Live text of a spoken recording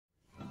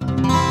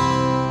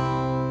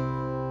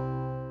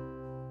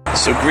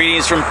So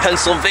greetings from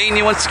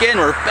Pennsylvania once again.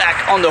 We're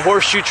back on the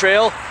Horseshoe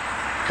Trail,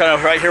 kind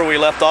of right here where we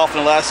left off in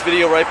the last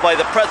video, right by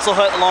the pretzel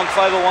hut along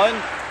 501.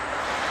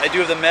 I do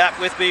have the map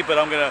with me, but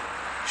I'm gonna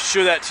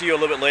show that to you a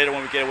little bit later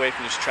when we get away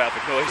from this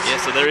traffic noise. Yeah,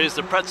 so there is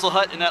the pretzel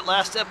hut. In that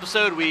last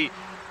episode we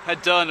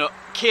had done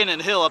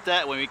Cannon Hill up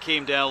that when we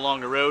came down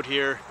along the road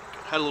here.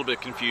 Had a little bit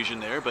of confusion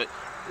there, but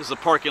this is the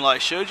parking lot I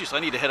showed you, so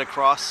I need to head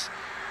across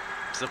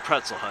to the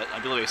pretzel hut.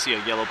 I believe I see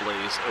a yellow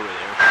blaze over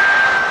there.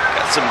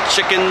 Got some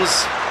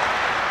chickens.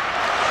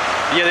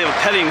 Yeah, they have a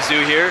petting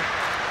zoo here,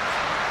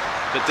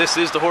 but this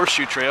is the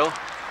Horseshoe Trail.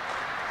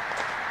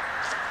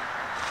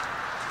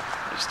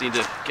 I just need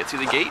to get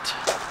through the gate.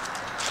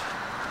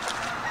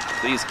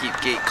 Please keep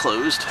gate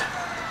closed.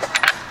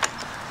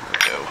 There we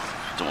go.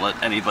 Don't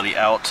let anybody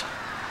out.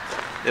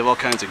 They have all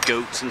kinds of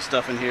goats and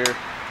stuff in here.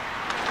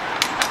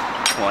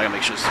 Well, I gotta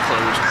make sure this is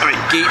closed. All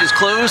right, gate is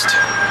closed.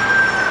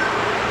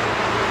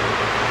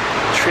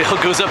 Trail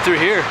goes up through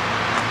here.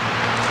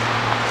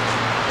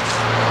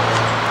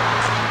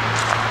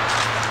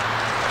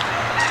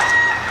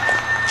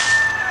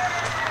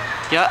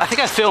 Yeah, I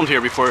think I filmed here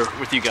before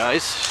with you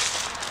guys.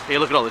 Hey,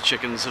 look at all the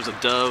chickens. There's a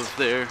dove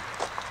there.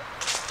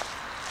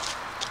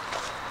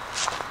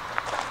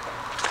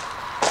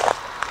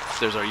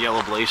 There's our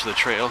yellow blaze of the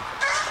trail.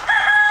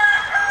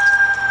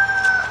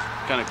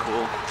 Kind of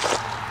cool.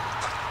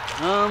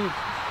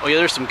 Oh yeah,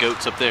 there's some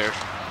goats up there.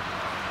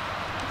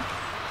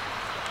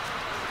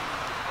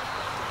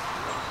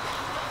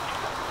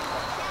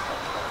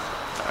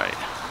 Alright.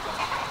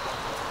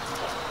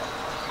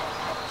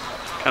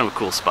 Kind of a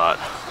cool spot.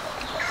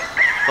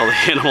 All the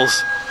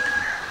animals.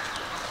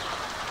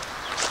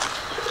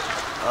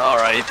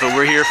 Alright, but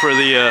we're here for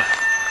the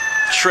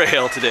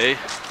trail today.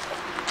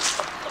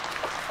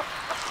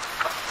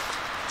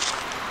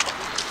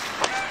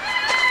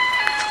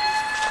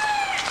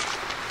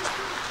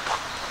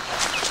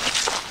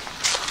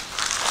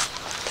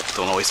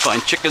 Don't always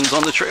find chickens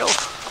on the trail.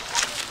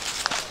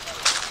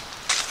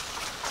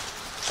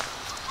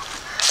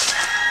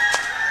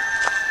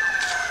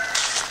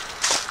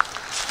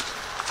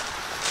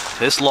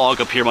 This log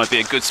up here might be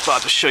a good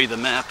spot to show you the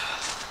map.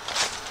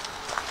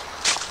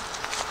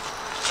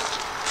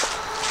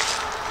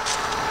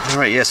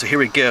 Alright, yeah, so here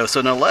we go. So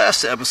in the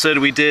last episode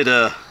we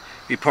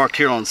parked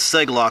here on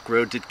Seglock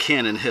Road, did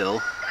Cannon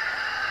Hill.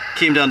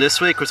 Came down this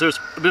way, because there's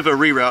a bit of a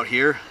reroute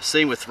here.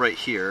 Same with right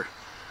here.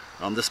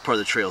 This part of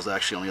the trail is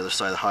actually on the other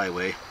side of the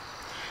highway.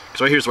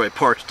 Because right here's where I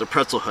parked, the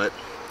pretzel hut.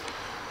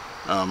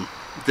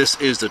 This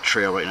is the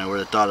trail right now where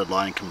the dotted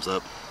line comes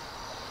up.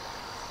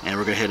 And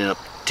we're going to head up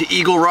to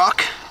Eagle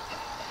Rock,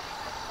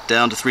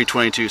 down to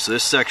 322, so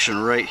this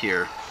section right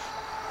here.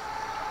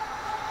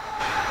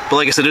 But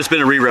like I said, there's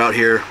been a reroute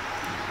here.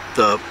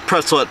 The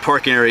pretzel hut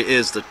parking area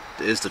is the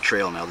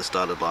trail now, this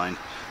dotted line.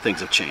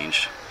 Things have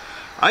changed.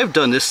 I've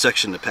done this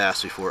section in the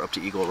past before, up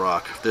to Eagle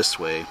Rock this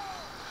way.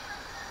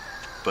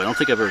 But I don't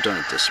think I've ever done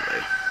it this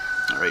way.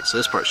 Alright, so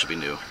this part should be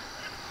new.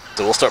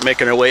 So we'll start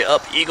making our way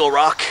up Eagle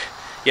Rock.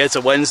 Yeah, it's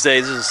a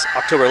Wednesday. This is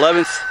October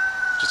 11th.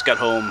 Just got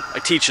home. I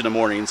teach in the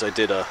mornings. I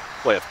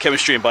have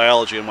chemistry and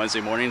biology on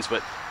Wednesday mornings,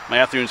 but my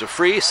afternoons are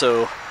free,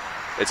 so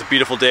it's a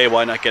beautiful day.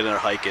 Why not get in our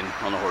hiking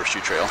on the Horseshoe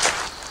Trail?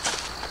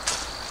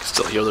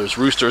 Still hear those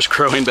roosters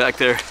crowing back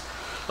there.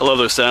 I love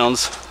those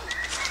sounds.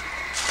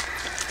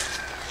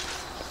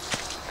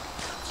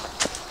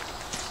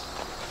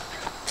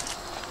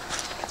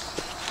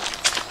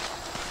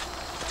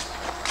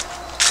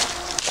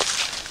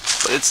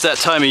 But it's that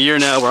time of year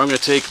now where I'm going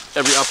to take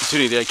every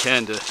opportunity I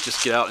can to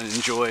just get out and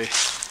enjoy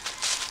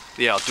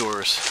the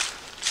outdoors.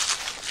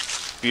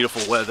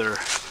 Beautiful weather.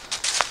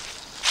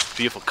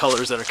 Beautiful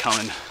colors that are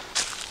coming.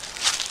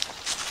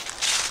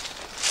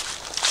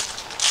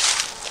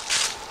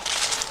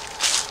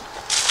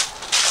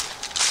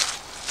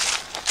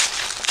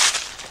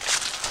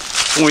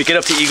 When we get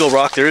up to Eagle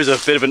Rock, there is a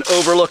bit of an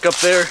overlook up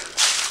there.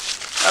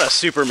 Not a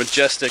super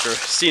majestic or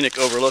scenic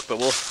overlook, but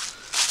we'll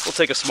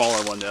take a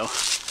smaller one though.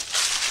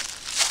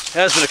 It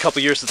has been a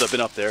couple years since I've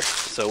been up there,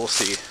 so we'll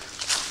see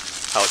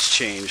how it's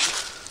changed.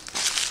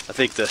 I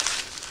think the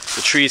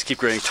trees keep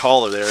growing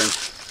taller there and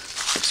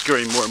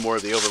obscuring more and more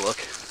of the overlook.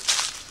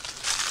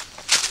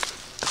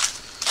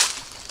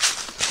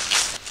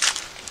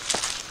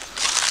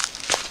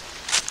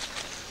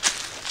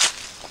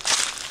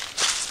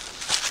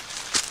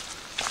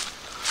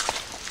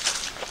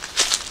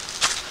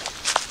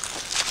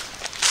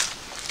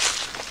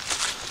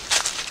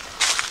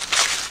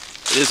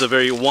 It is a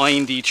very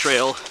windy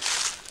trail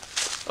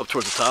up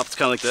towards the top. It's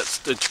kind of like that.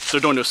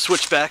 They're doing those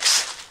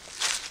switchbacks.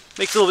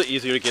 Makes it a little bit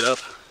easier to get up.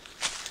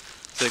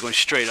 Instead of going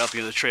straight up,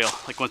 the trail,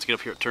 like once you get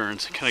up here it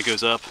turns. It kind of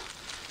goes up,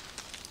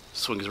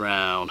 swings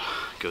around,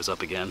 goes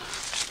up again.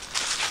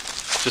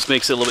 Just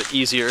makes it a little bit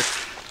easier,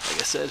 like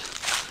I said.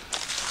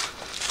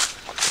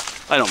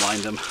 I don't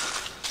mind them.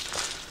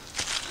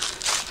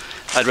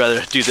 I'd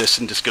rather do this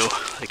and just go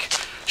like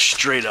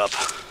straight up.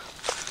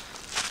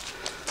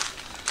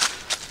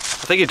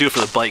 I think you do it for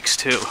the bikes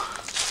too.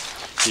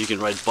 You can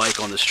ride bike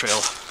on this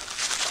trail.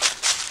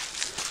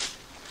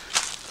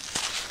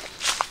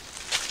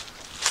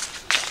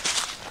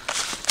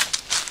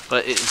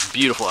 But it's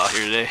beautiful out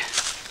here today.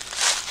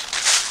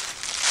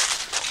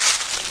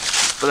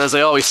 But as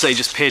I always say,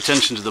 just pay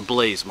attention to the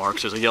blaze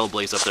marks. There's a yellow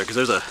blaze up there,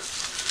 because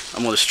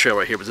I'm on this trail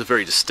right here, but it's a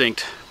very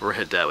distinct, we're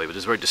headed that way, but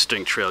there's a very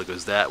distinct trail that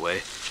goes that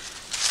way.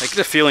 I get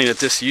a feeling that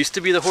this used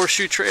to be the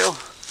Horseshoe Trail,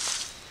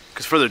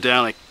 because further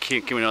down I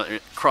can't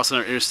cross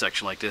another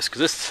intersection like this, because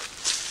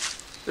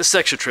this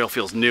section trail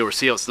feels newer.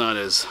 See how it's not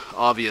as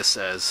obvious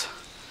as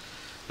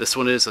this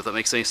one is, if that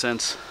makes any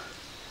sense?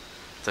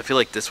 So I feel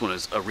like this one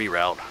is a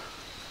reroute,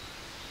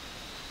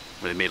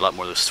 where they made a lot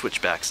more of those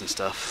switchbacks and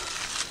stuff.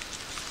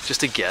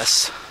 Just a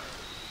guess.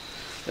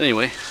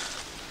 Anyway,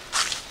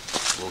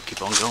 we'll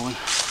keep on going.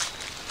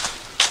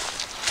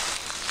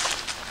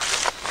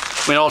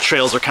 I mean, all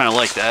trails are kind of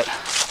like that.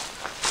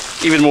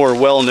 Even more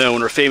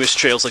well-known or famous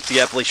trails like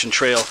the Appalachian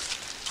Trail,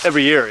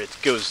 every year it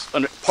goes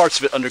parts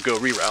of it undergo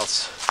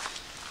reroutes.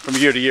 From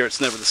year to year, it's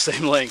never the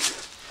same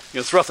length. You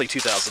know, it's roughly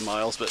 2,000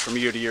 miles, but from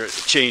year to year it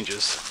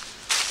changes.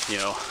 You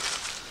know,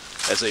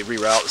 as they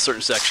reroute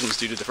certain sections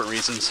due to different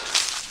reasons.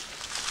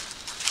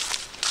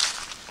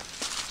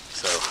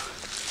 So,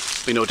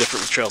 it'll be no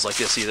different with trails like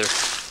this either.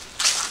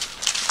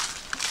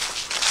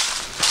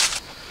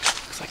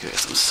 Looks like we got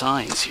some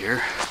signs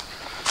here.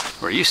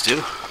 We're used to.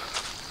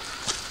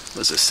 What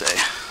does this say?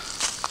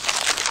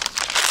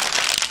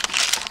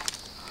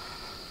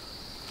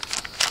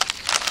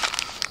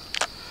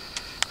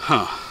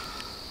 Huh.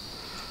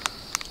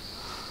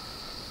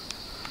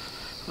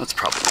 That's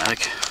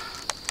problematic.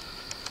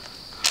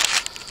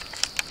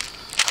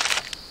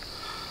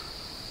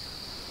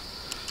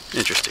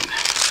 Interesting.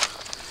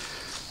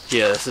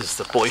 Yeah, this is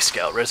the Boy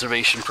Scout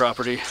reservation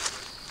property.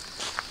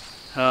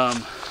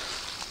 Yeah.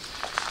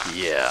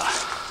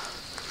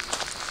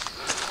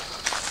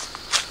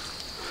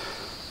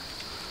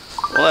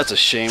 Well, that's a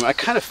shame. I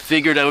kind of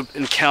figured I would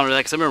encounter that,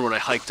 because I remember when I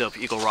hiked up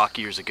Eagle Rock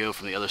years ago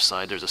from the other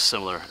side, there's a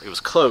similar, it was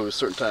closed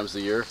certain times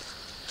of the year.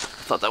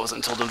 I thought that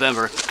wasn't until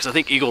November, because I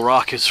think Eagle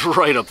Rock is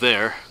right up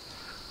there.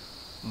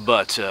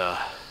 But,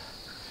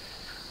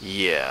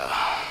 yeah.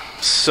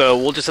 So,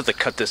 we'll just have to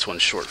cut this one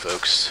short,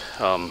 folks.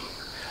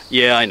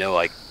 Yeah, I know,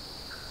 I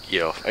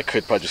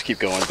could probably just keep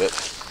going, but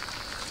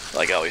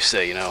like I always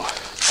say, you know,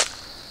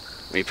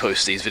 when you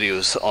post these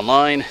videos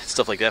online,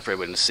 stuff like that for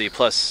everyone to see,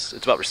 plus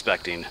it's about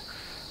respecting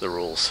the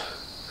rules.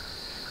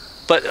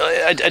 But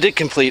I did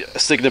complete a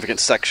significant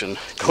section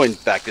going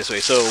back this way,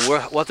 so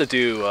we'll have to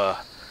do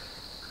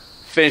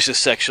finish this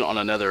section on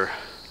another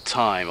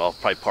time. I'll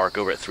probably park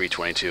over at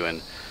 322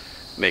 and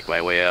make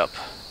my way up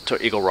to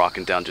Eagle Rock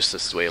and down just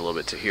this way a little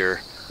bit to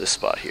here, this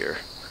spot here.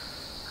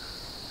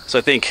 So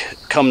I think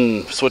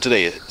so what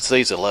today?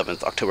 Today's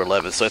 11th, October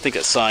 11th, so I think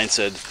that sign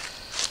said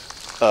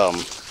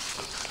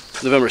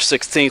November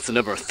 16th to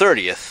November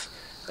 30th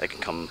I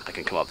can come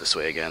up this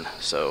way again.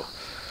 So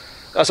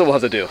that's what we'll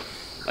have to do,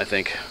 I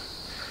think.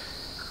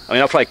 I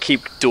mean, I'll probably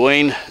keep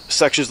doing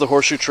sections of the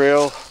Horseshoe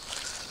Trail.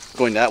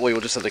 Going that way,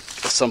 we'll just have to,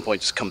 at some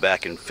point, just come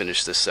back and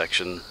finish this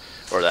section,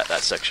 or that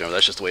section, or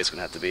that's just the way it's going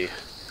to have to be.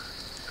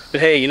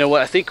 But hey, you know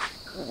what, I think,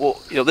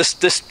 well, you know,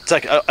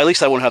 at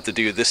least I won't have to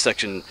do this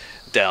section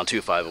down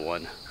to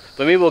 501.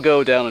 But maybe we'll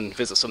go down and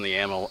visit some of the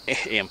animals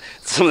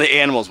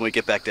when we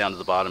get back down to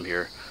the bottom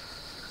here,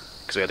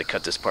 because we had to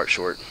cut this part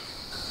short.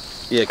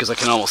 Yeah, because I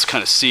can almost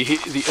kind of see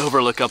the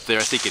overlook up there.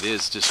 I think it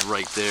is just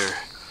right there.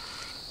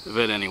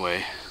 But anyway,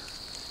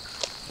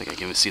 I think I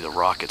can even see the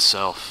rock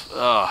itself.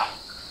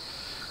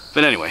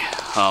 But anyway,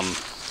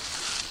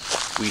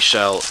 we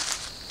shall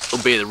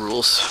obey the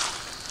rules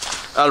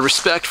out of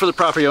respect for the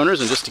property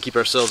owners and just to keep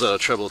ourselves out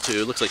of trouble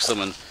too. It looks like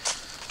someone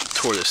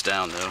tore this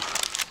down though.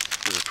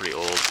 This is pretty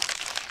old.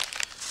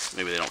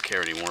 Maybe they don't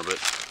care anymore, but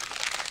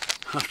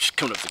I'm just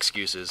coming up with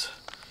excuses.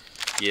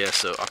 Yeah,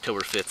 so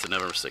October 5th to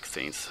November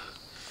 16th.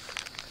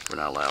 We're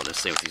not allowed. And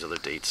same with these other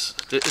dates.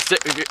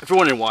 If you're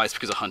wondering why, it's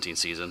because of hunting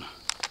season.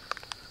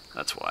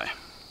 That's why.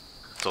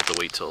 So I'll have to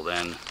wait till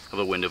then. Have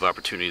a window of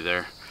opportunity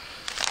there.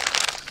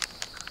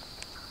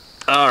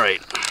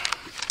 Alright.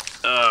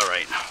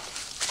 Alright.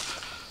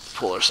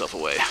 Pull ourselves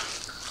away.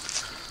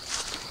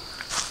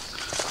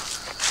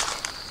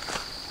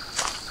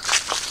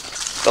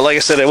 But like I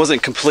said, I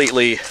wasn't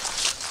completely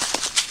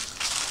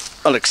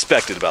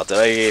unexpected about that.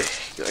 I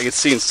had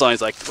seen signs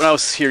like, when I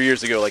was here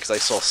years ago, like I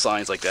saw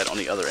signs like that on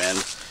the other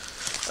end.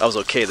 I was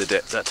okay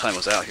that time I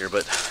was out here,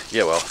 but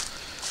yeah, well.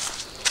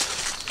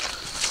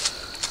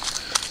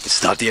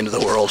 It's not the end of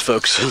the world,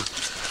 folks.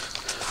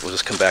 We'll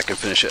just come back and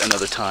finish it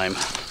another time.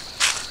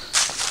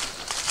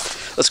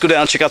 Let's go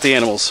down and check out the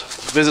animals.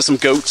 Visit some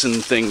goats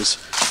and things.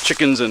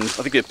 Chickens, and I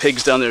think we have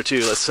pigs down there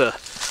too. Let's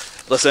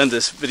end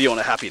this video on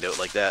a happy note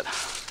like that.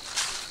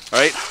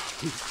 Alright?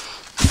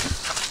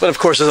 But of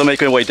course, as I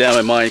make my way down,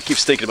 my mind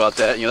keeps thinking about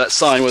that. You know, that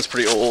sign was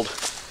pretty old,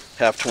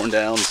 half torn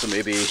down, so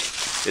maybe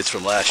it's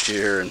from last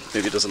year and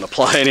maybe it doesn't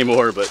apply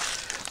anymore, but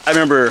I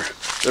remember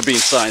there being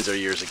signs there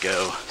years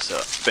ago.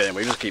 So, but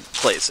anyway, just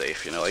play it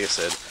safe, you know, like I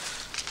said.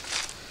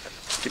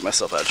 Keep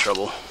myself out of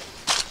trouble.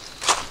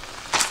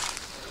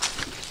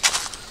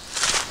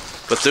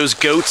 But those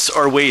goats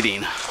are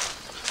waiting.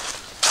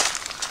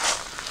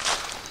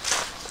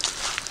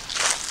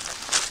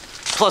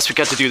 plus we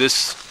got to do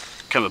this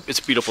kind of, it's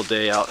a beautiful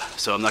day out,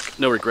 so I'm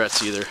no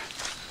regrets either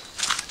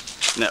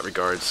in that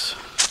regards.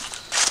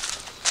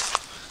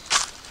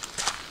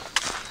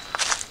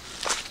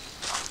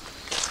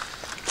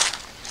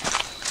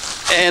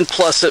 And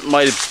plus it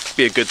might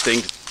be a good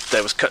thing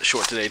that was cut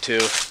short today too.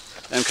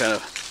 I'm kind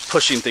of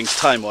pushing things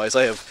time-wise.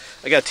 I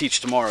got to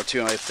teach tomorrow too,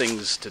 and I have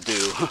things to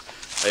do.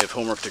 I have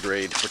homework to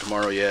grade for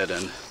tomorrow yet,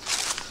 and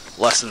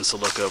lessons to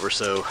look over,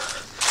 so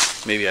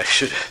maybe I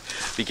should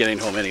be getting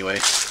home anyway.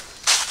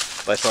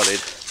 But I thought I'd,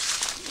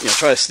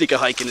 try to sneak a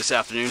hike in this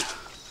afternoon.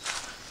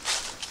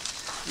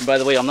 And by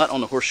the way, I'm not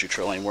on the Horseshoe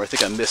Trail anymore. I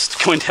think I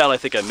missed going down. I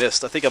think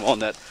I'm on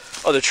that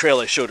other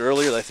trail I showed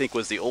earlier that I think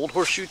was the old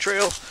Horseshoe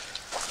Trail.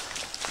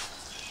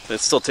 But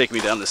it's still taking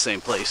me down to the same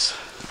place.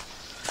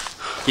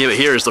 Yeah, but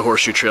here's the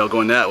Horseshoe Trail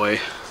going that way.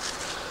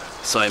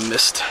 So I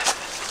missed.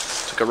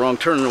 Took a wrong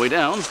turn on the way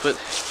down, but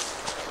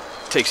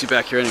it takes you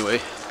back here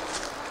anyway.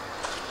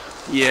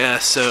 Yeah,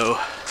 so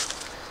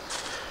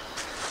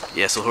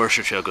the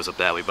Horseshoe Trail goes up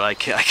that way, but I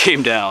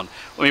came down.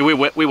 I mean,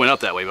 we went up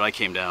that way, but I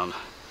came down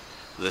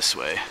this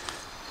way.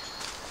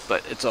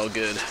 But it's all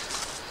good.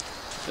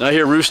 And I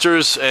hear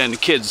roosters and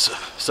kids,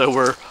 so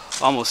we're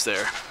almost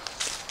there.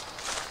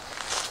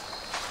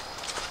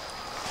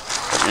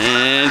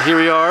 And here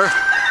we are.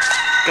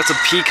 Got some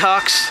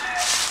peacocks.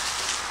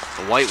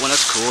 The white one,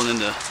 that's cool, and then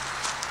the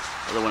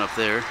other one up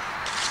there.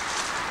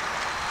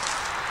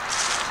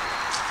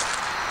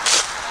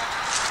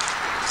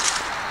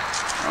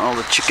 All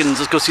the chickens.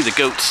 Let's go see the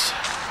goats.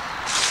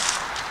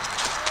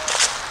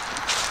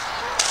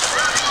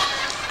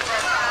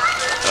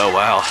 Oh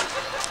wow.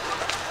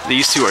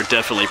 These two are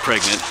definitely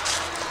pregnant.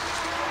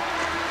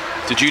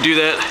 Did you do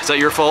that? Is that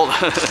your fault?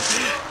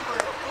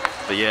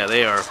 But yeah,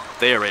 they are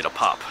ready to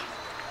pop.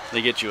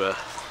 They get you a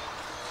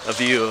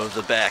view of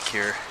the back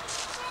here.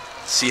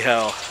 See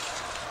how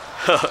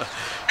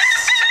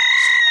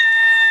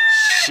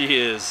she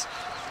is.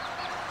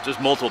 There's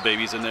multiple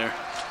babies in there.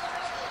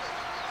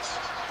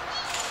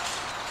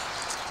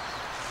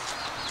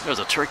 There's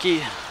a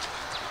turkey.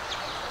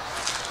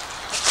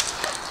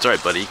 It's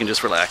alright, buddy, you can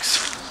just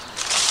relax.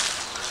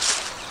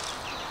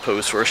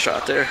 Pose for a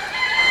shot there.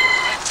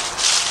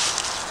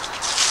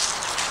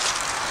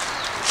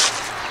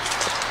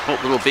 Oh,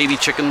 little baby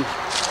chicken.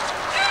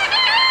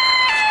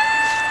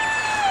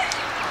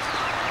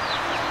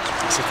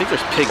 I think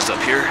there's pigs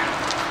up here.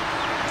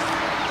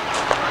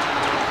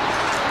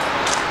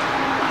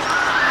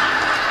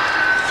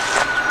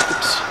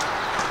 Oops.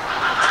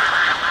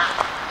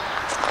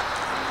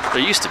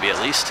 There used to be,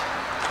 at least.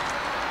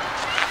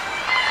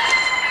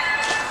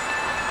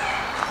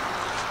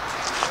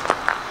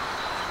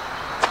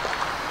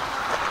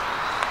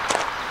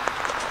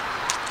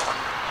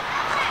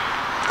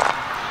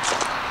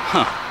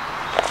 Huh.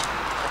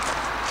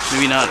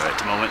 Maybe not right at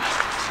the moment.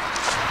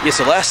 Yeah,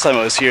 so last time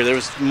I was here, there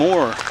was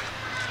more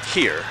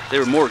here. There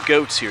were more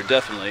goats here,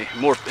 definitely.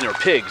 More, and there were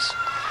pigs.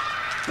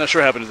 Not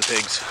sure what happened to the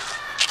pigs.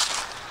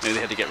 Maybe they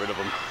had to get rid of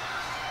them.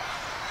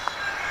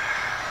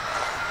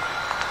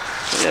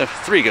 So yeah,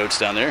 3 goats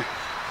down there.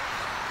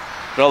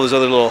 But all those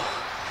other little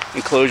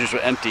enclosures were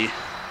empty,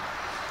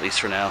 at least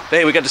for now. But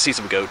hey, we got to see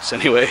some goats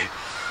anyway.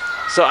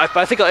 So I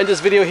think I'll end this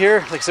video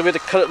here. Like I said, we had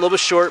to cut it a little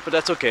bit short, but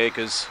that's okay,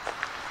 because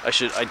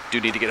I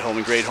do need to get home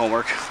and grade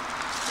homework.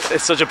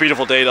 It's such a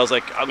beautiful day that I was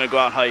like, I'm gonna go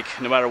out and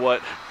hike no matter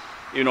what,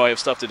 even though I have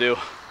stuff to do,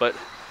 but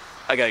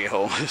I gotta get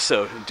home.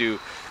 So be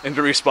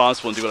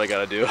responsible and do what I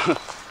gotta do.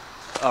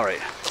 All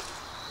right.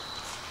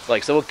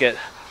 So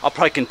I'll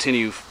probably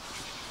continue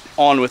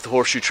on with the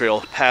Horseshoe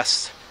Trail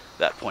past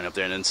that point up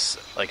there, and then,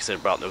 like I said,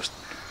 about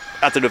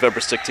after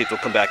November 16th, we'll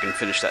come back and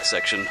finish that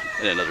section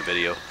in another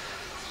video.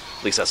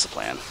 At least that's the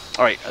plan.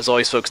 All right, as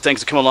always, folks,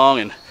 thanks for coming along,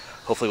 and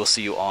hopefully we'll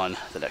see you on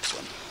the next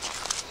one.